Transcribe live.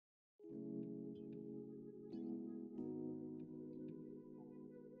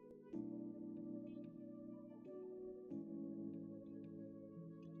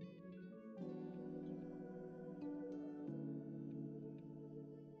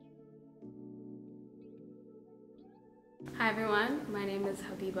Hi everyone, my name is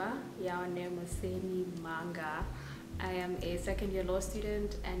Habiba Yaonemuseni Manga. I am a second-year law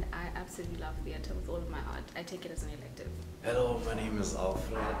student and I absolutely love theatre with all of my heart. I take it as an elective. Hello, my name is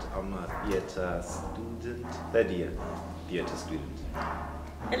Alfred. I'm a theatre student, third year theatre student.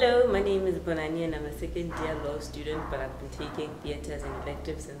 Hello, my name is Bonani and I'm a second-year law student, but I've been taking theatre as an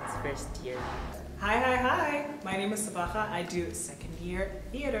elective since first year. Hi. My name is Sabaha. I do second year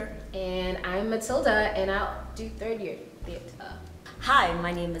theater. And I'm Matilda and I'll do third year theater. Hi,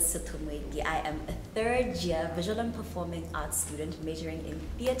 my name is Sutumwegi. I am a third year visual and performing arts student majoring in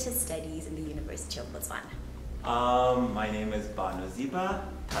theatre studies in the University of Botswana. My name is Bano Ziba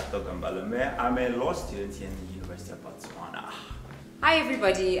Tato Gambalume. I'm a law student here in the University of Botswana. Hi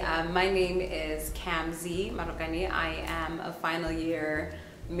everybody, my name is Kamzi Marokani. I am a final year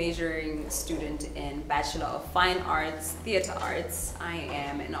majoring student in Bachelor of Fine Arts, Theatre Arts. I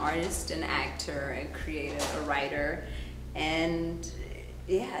am an artist, an actor, a creator, a writer, and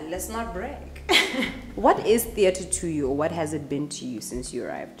yeah, let's not brag. What is theatre to you, or what has it been to you since you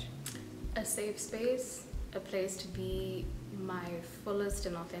arrived? A safe space, a place to be my fullest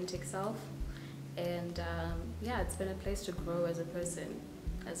and authentic self. And yeah, it's been a place to grow as a person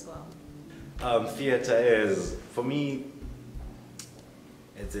as well. Theatre is, for me,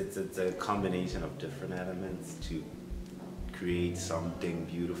 it's a combination of different elements to create something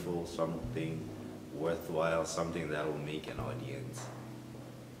beautiful, something worthwhile, something that will make an audience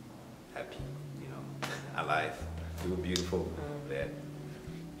happy, alive, feel beautiful there.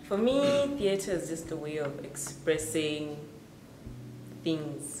 For me, theatre is just a way of expressing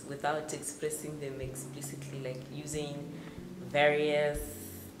things without expressing them explicitly, like using various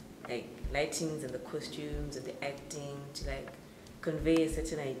lightings and the costumes and the acting to convey a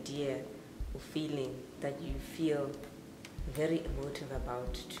certain idea or feeling that you feel very emotive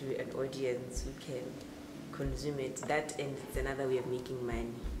about to an audience who can consume it. That and it's another way of making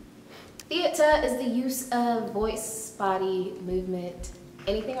money. Theatre is the use of voice, body, movement,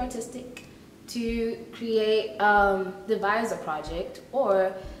 anything artistic to create, devise a project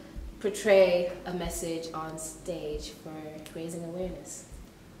or portray a message on stage for raising awareness.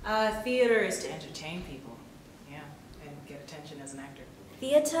 Theater is to entertain people, and get attention as an actor.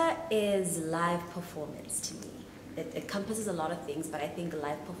 Theatre is live performance to me. It encompasses a lot of things, but I think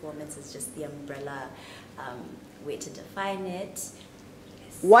live performance is just the umbrella way to define it. Yes.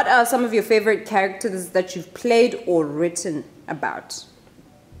 What are some of your favorite characters that you've played or written about?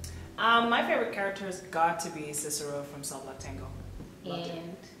 My favorite character has got to be Cicero from Cell Block Tango.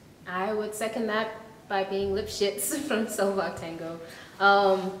 And I would second that by being Lipschitz from Cell Block Tango.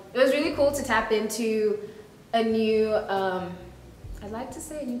 It was really cool to tap into a new, I'd like to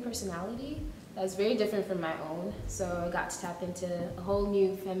say a new personality that's very different from my own. So I got to tap into a whole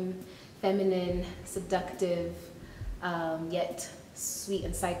new feminine, seductive, yet sweet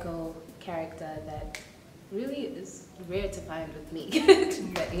and psycho character that really is rare to find with me.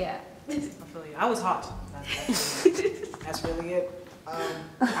 But yeah. I feel you. I was hot. That's really it.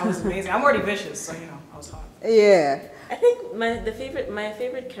 I was amazing. I'm already vicious, so I was hot. Yeah. I think my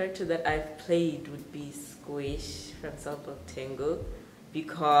favorite character that I've played would be Squish from Cell Block Tango,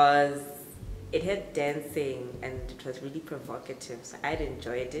 because it had dancing and it was really provocative, so I'd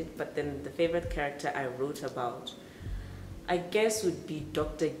enjoyed it. But then the favorite character I wrote about, I guess, would be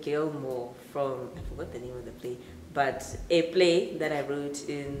Dr. Gilmore from, I forgot the name of the play, but a play that I wrote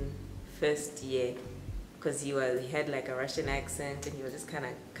in first year, because he had like a Russian accent and he was just kind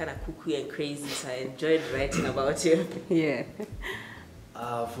of cuckoo and crazy, so I enjoyed writing about him. Yeah.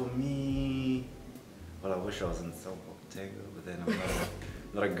 For me, well, I wish I was in Cell Block Tango, but then I'm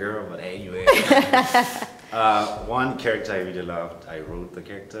not a girl, but anyway. One character I really loved, I wrote the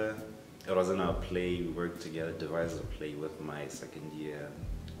character. It was in a play, we worked together, devised a play with my second year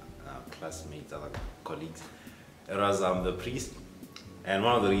classmates, other colleagues. It was The Priest. And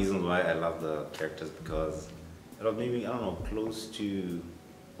one of the reasons why I love the character is because it was maybe, I don't know, close to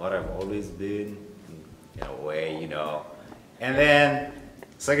what I've always been, in a way, And then,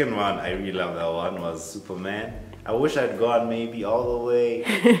 second one, I really love that one, was Superman. I wish I'd gone maybe all the way,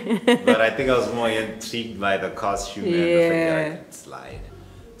 but I think I was more intrigued by the costume and the fact that I could slide.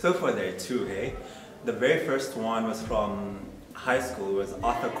 So for there too, the very first one was from high school. It was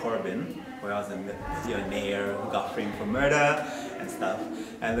Arthur Corbin, where I was a millionaire who got framed for murder and stuff.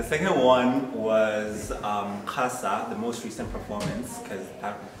 And the second one was Kasa, the most recent performance, because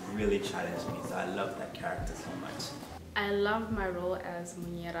that really challenged me. So I loved that character so much. I loved my role as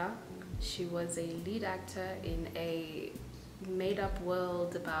Munyera. She was a lead actor in a made-up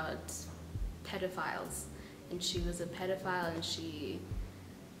world about pedophiles. And she was a pedophile and she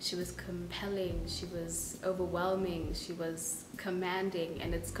she was compelling, she was overwhelming, she was commanding,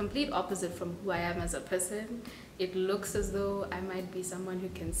 and it's complete opposite from who I am as a person. It looks as though I might be someone who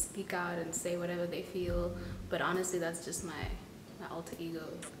can speak out and say whatever they feel, but honestly that's just my alter ego.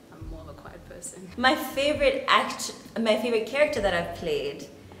 I'm more of a quiet person. My favorite character that I've played.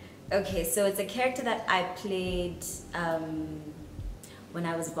 Okay, so it's a character that I played when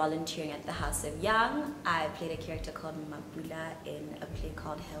I was volunteering at the House of Young. I played a character called Mabula in a play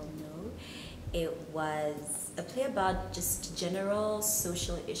called Hell No. It was a play about just general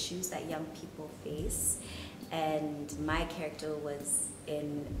social issues that young people face. And my character was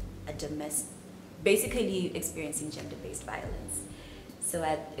in a basically experiencing gender-based violence. So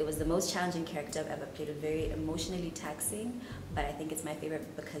it was the most challenging character I've ever played, very emotionally taxing, but I think it's my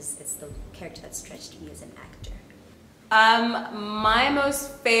favorite because it's the character that stretched me as an actor. My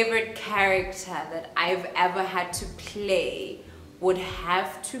most favorite character that I've ever had to play would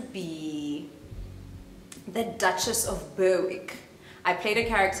have to be the Duchess of Berwick. I played a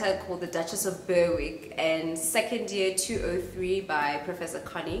character called the Duchess of Berwick in second year 203 by Professor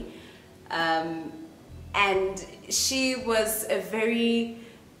Connie. And she was a very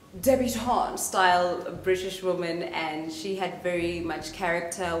debutante style British woman, and she had very much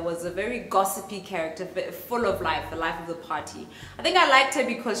character, was a very gossipy character, full of life, the life of the party. I think I liked her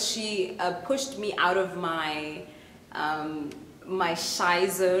because she pushed me out of my my shy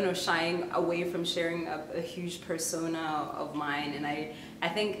zone, or shying away from sharing a huge persona of mine, and I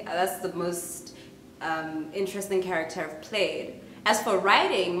think that's the most interesting character I've played. As for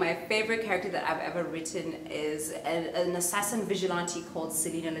writing, my favorite character that I've ever written is an assassin vigilante called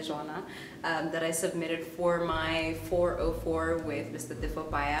Selina Lejwana that I submitted for my 404 with Mr.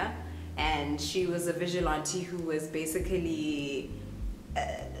 Difobaya. And she was a vigilante who was basically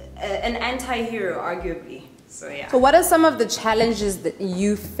an anti-hero, arguably. So yeah. So what are some of the challenges that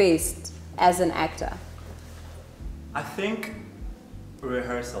you faced as an actor? I think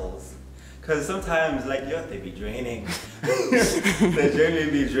rehearsals. Because sometimes, like, they be draining. They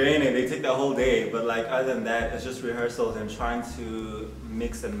generally be draining. They take the whole day. But, like, other than that, it's just rehearsals and trying to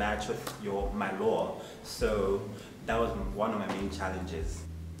mix and match with my law. So that was one of my main challenges.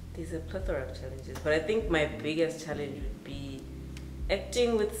 There's a plethora of challenges. But I think my biggest challenge would be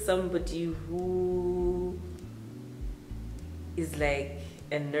acting with somebody who is like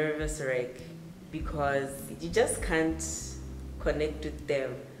a nervous wreck, because you just can't connect with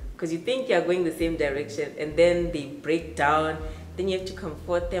them. Because you think you're going the same direction, and then they break down, then you have to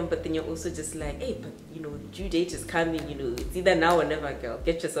comfort them, but then you're also just like, hey, but due date is coming, it's either now or never, girl,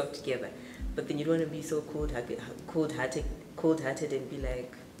 get yourself together. But then you don't want to be so cold-hearted and be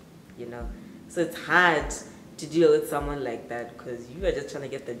like, So it's hard to deal with someone like that, because you are just trying to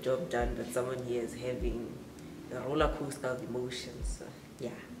get the job done, but someone here is having a roller coaster of emotions. So, yeah.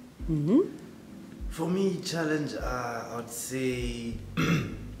 Mm-hmm. For me, challenge, I would say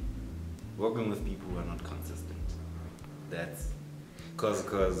working with people who are not consistent. That's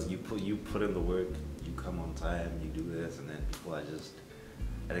because you put in the work, you come on time, you do this, and then people are just.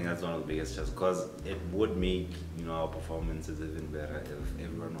 I think that's one of the biggest challenges, because it would make our performances even better if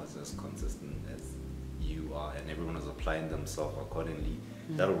everyone was as consistent as you are, and everyone was applying themselves accordingly.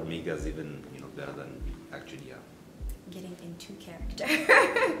 Mm-hmm. That would make us even better than we actually are. Getting into character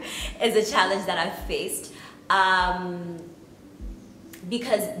is a challenge that I've faced.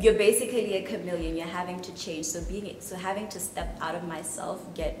 Because you're basically a chameleon, you're having to change. So having to step out of myself,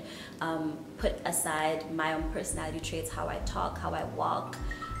 put aside my own personality traits, how I talk, how I walk,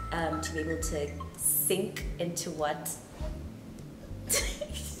 to be able to sink into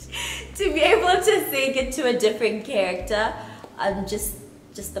to be able to sink into a different character. Just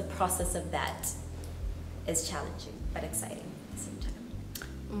the process of that is challenging but exciting at the same time.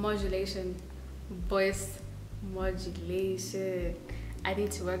 Modulation, voice modulation. I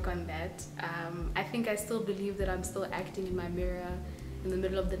need to work on that. I think I still believe that I'm still acting in my mirror in the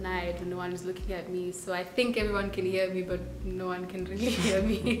middle of the night when no one is looking at me. So I think everyone can hear me, but no one can really hear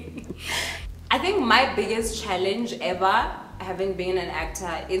me. I think my biggest challenge ever, having been an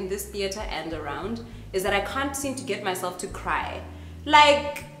actor in this theater and around, is that I can't seem to get myself to cry.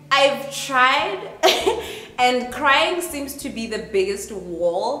 Like, I've tried, and crying seems to be the biggest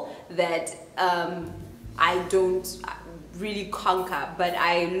wall that I don't really conquer. But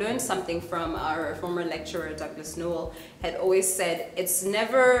I learned something from our former lecturer, Douglas Noel, had always said, it's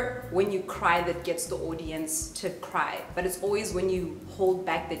never when you cry that gets the audience to cry, but it's always when you hold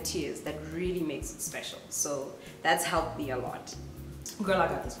back the tears that really makes it special. So that's helped me a lot. Girl, I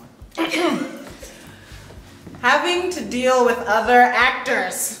got this one. Having to deal with other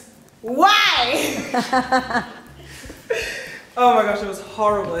actors. Why? Oh my gosh, it was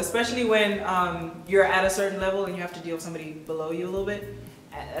horrible. Especially when you're at a certain level and you have to deal with somebody below you a little bit.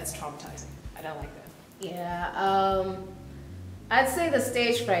 That's traumatizing. I don't like that. Yeah, I'd say the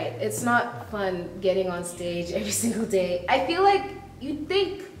stage fright. It's not fun getting on stage every single day. I feel like you'd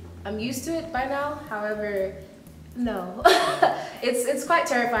think I'm used to it by now. However, no. It's quite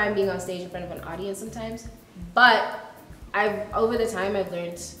terrifying being on stage in front of an audience sometimes. But over the time I've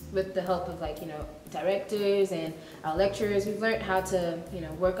learned, with the help of directors and our lecturers, we've learned how to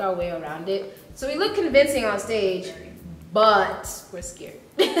work our way around it. So we look convincing on stage, but we're scared.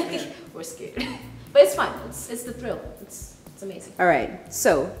 We're scared. But it's fun. It's the thrill. It's amazing. All right.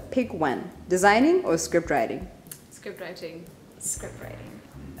 So pick one: designing or script writing? Script writing. Script writing.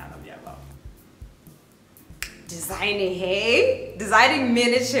 None of the above. Designing, hey? Designing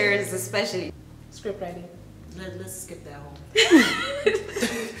miniatures especially. Script writing. Let's skip that one.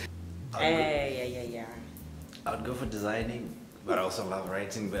 Yeah. I would go for designing, but I also love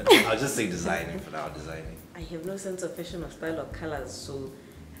writing, but I'll just say designing for now, designing. I have no sense of fashion or style or colors, so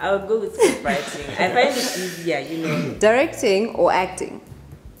I would go with script writing. I find it easier, Directing or acting?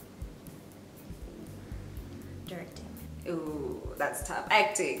 Directing. Ooh, that's tough.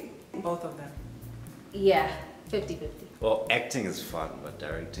 Acting. Both of them. Yeah, 50-50. Well, acting is fun, but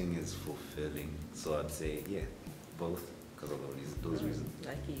directing is fulfilling. So I'd say, yeah, both, because of those reasons.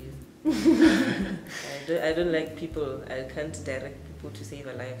 Lucky you. I don't like people. I can't direct people to save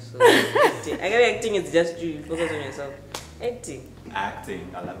a life. So acting is just you focus on yourself. Acting.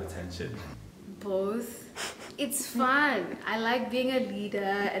 Acting, I love attention. Both. It's fun. I like being a leader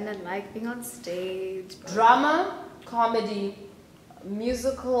and I like being on stage. Drama, comedy,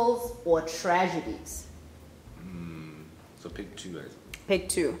 musicals, or tragedies? So pick two, guys. Pick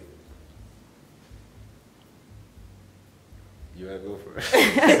two. You wanna go for it?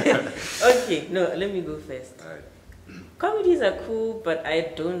 Okay, no, let me go first. Alright. Comedies are cool, but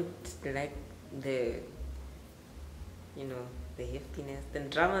I don't like the heftiness. Then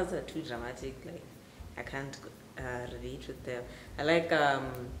dramas are too dramatic. Like, I can't relate with them. I like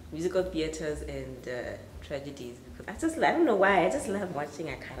musical theaters and tragedies because I don't know why. I just love watching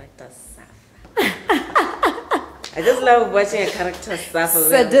a character suffer. I just love watching a character suffer.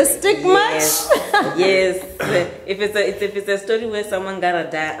 Sadistic much? Yes. If it's a story where someone gotta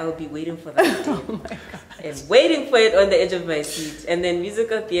die, I'll be waiting for that day. Oh my God. And waiting for it on the edge of my seat. And then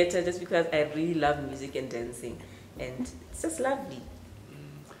musical theater, just because I really love music and dancing, and it's just lovely.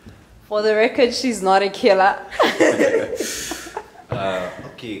 For the record, she's not a killer.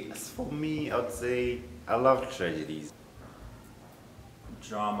 Okay, as for me, I would say I love tragedies.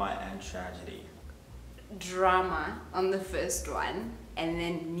 Drama and tragedy. Drama on the first one, and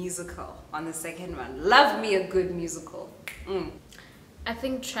then musical on the second one. Love me a good musical. I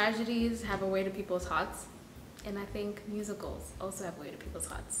think tragedies have a way to people's hearts, and I think musicals also have a way to people's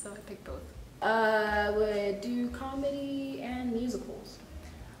hearts, so I pick both. Would do comedy and musicals.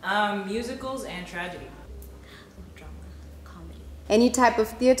 Musicals and tragedy. Drama, comedy. Any type of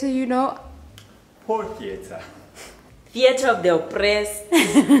theater you know? Poor theater. Theater of the oppressed.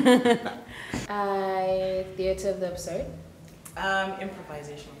 Theater of the absurd.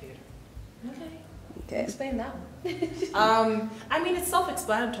 Improvisational theater. Okay. Explain that one. I mean, it's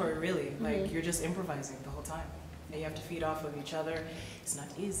self-explanatory, really. Like, you're just improvising the whole time. And you have to feed off of each other. It's not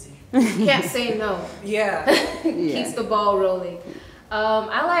easy. You can't say no. Yeah. Keeps the ball rolling.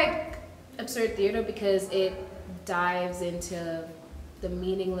 I like absurd theater because it dives into the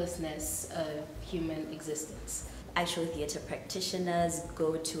meaninglessness of human existence. Actual theater practitioners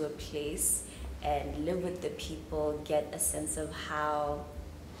go to a place and live with the people, get a sense of how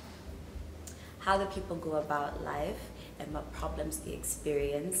the people go about life and what problems they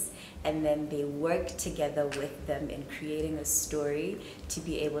experience, and then they work together with them in creating a story to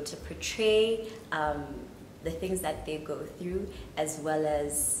be able to portray the things that they go through, as well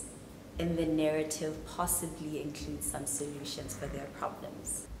as in the narrative possibly include some solutions for their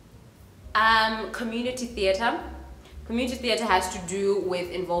problems. Community theater. Community theater has to do with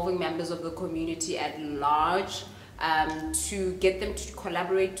involving members of the community at large, to get them to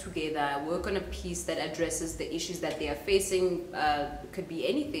collaborate together, work on a piece that addresses the issues that they are facing. Could be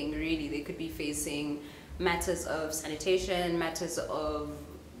anything, really. They could be facing matters of sanitation, matters of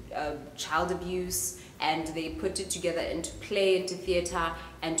child abuse, and they put it together into play, into theater,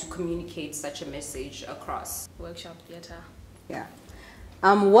 and to communicate such a message across. Workshop theater. Yeah.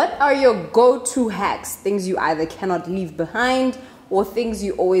 What are your go-to hacks? Things you either cannot leave behind or things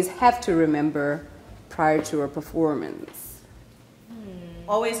you always have to remember prior to a performance?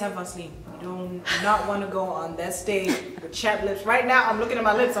 Always have Vaseline. You do not want to go on that stage with chapped lips. Right now, I'm looking at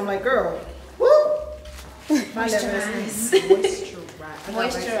my lips. I'm like, girl, woo! Moisturize.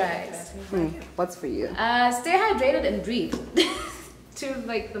 Moisturize. What's for you? Stay hydrated and breathe. Two of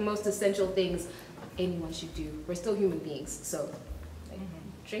like the most essential things anyone should do. We're still human beings, so like,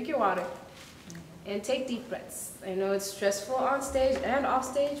 drink your water and take deep breaths. I know it's stressful on stage and off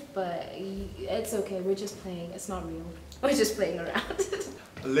stage, but it's okay. We're just playing. It's not real. We're just playing around.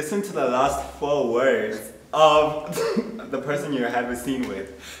 Listen to the last 4 words of the person you had the scene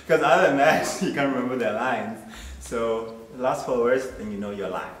with, because other than that, you can't remember their lines. So the last 4 words, then you know you're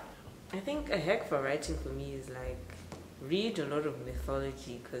lying. I think a hack for writing for me is like read a lot of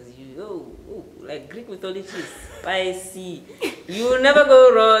mythology, because like Greek mythology is spicy. You will never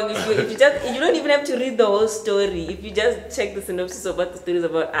go wrong if you don't even have to read the whole story. If you just check the synopsis of what the story is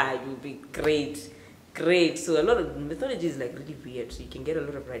about, you'll be great. So a lot of mythology is like really weird, so you can get a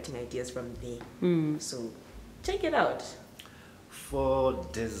lot of writing ideas from there. So check it out. For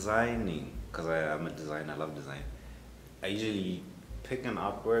designing, because I'm a designer, I love design, I usually pick an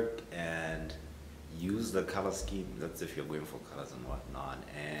artwork and use the color scheme. That's if you're going for colors and whatnot,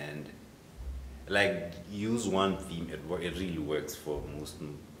 and like use one theme. It really works for most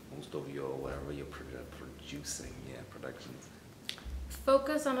of your whatever you're producing, productions.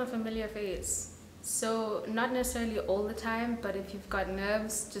 Focus on a familiar face. So not necessarily all the time, but if you've got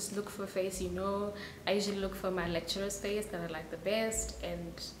nerves, just look for a face you know. I usually look for my lecturer's face that I like the best,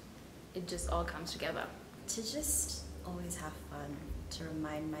 and it just all comes together. To just always have fun, to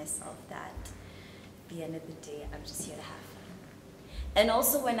remind myself that at the end of the day, I'm just here to have fun. And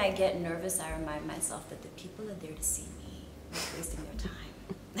also when I get nervous, I remind myself that the people are there to see me, not wasting their time.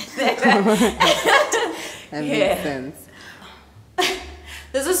 That makes sense.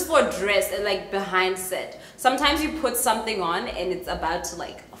 This is for dress and like behind set. Sometimes you put something on and it's about to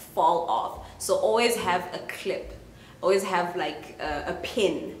like fall off. So always have a clip. Always have like a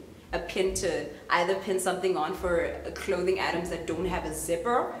pin to either pin something on for clothing items that don't have a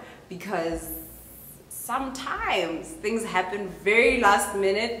zipper, because sometimes things happen very last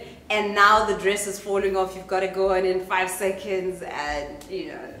minute and now the dress is falling off. You've got to go on in 5 seconds and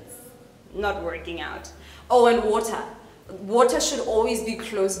it's not working out. Oh, and water. Water should always be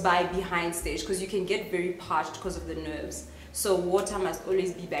close by behind stage, because you can get very parched because of the nerves. So water must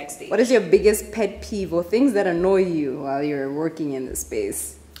always be backstage. What is your biggest pet peeve or things that annoy you while you're working in the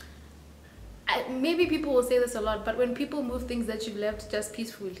space? Maybe people will say this a lot, but when people move things that you've left just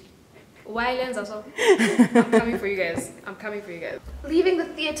peacefully. Violence also. I'm coming for you guys. I'm coming for you guys. Leaving the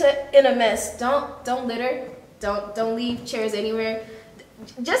theater in a mess. Don't litter. Don't leave chairs anywhere.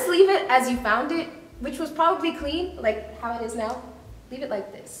 Just leave it as you found it, which was probably clean, like how it is now. Leave it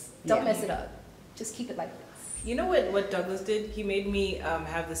like this. Don't mess it up. Just keep it like this. You know what Douglas did? He made me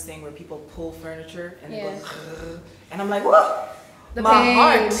have this thing where people pull furniture and it goes, and I'm like, whoa! My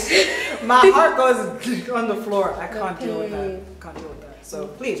heart goes on the floor. I can't deal with that. So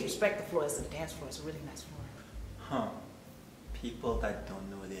please respect the floor. It's a dance floor. It's a really nice floor. People that don't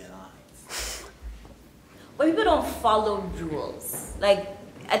know their lines. Or people don't follow rules. Like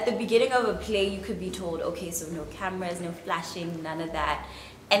at the beginning of a play, you could be told, okay, so no cameras, no flashing, none of that,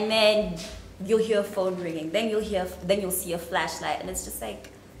 and then you'll hear a phone ringing. Then you'll see a flashlight, and it's just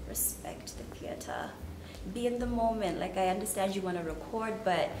like, respect the theater. Be in the moment. Like, I understand you want to record,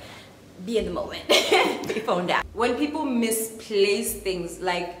 but be in the moment. Put your phone down. When people misplace things,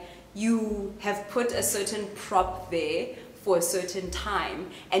 like you have put a certain prop there for a certain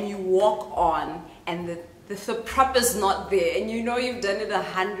time and you walk on and the prop is not there and you know you've done it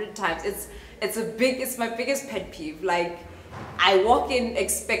 100 times. It's my biggest pet peeve. Like, I walk in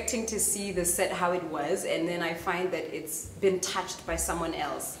expecting to see the set how it was, and then I find that it's been touched by someone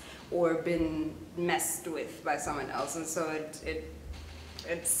else or been messed with by someone else, and so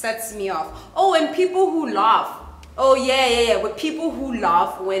it sets me off. Oh, and people who laugh. Oh yeah. But people who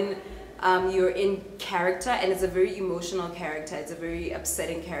laugh when you're in character and it's a very emotional character, it's a very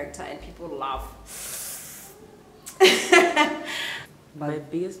upsetting character, and people laugh. My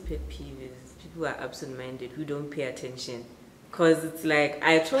biggest pet peeve is people who are absent-minded, who don't pay attention. Because it's like,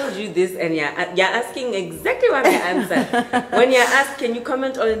 I told you this and you're asking exactly what I answered. When you're asked, can you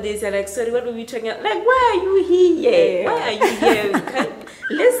comment on this? You're like, sorry, what were we talking about? Like, why are you here? Why are you here? You can't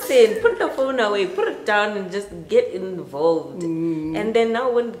listen, put the phone away, put it down and just get involved. And then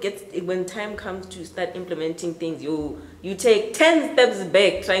now when time comes to start implementing things, you take 10 steps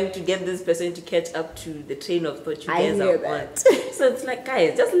back trying to get this person to catch up to the train of thought you guys are on. So it's like,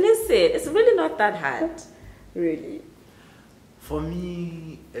 guys, just listen. It's really not that hard. Really. For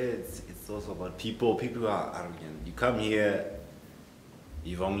me, it's also about people. People are arrogant. You come here,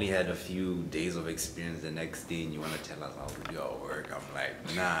 you've only had a few days of experience. The next day, and you want to tell us how to do our work. I'm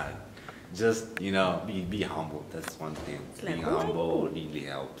like, nah. just, you know, be humble. That's one thing. like, Being oh, humble really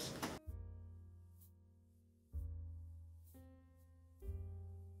helps.